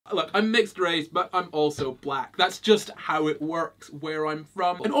Look, I'm mixed race, but I'm also black. That's just how it works where I'm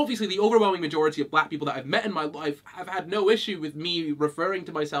from. And obviously the overwhelming majority of black people that I've met in my life have had no issue with me referring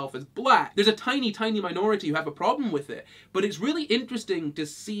to myself as black. There's a tiny, tiny minority who have a problem with it, but it's really interesting to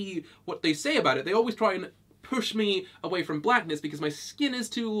see what they say about it. They always try and push me away from blackness because my skin is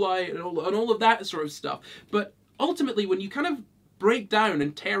too light and all of that sort of stuff. But ultimately, when you kind of break down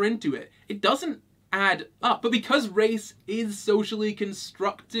and tear into it, it doesn't add up. But because race is socially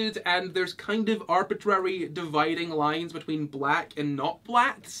constructed and there's kind of arbitrary dividing lines between black and not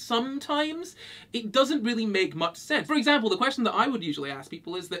black sometimes, it doesn't really make much sense. For example, the question that I would usually ask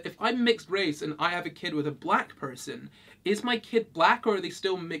people is that if I'm mixed race and I have a kid with a black person, is my kid black or are they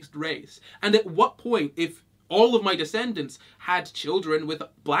still mixed race? And at what point, if all of my descendants had children with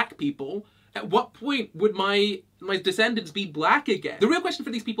black people, at what point would my descendants be black again? The real question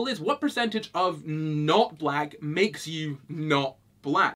for these people is, what percentage of not black makes you not black?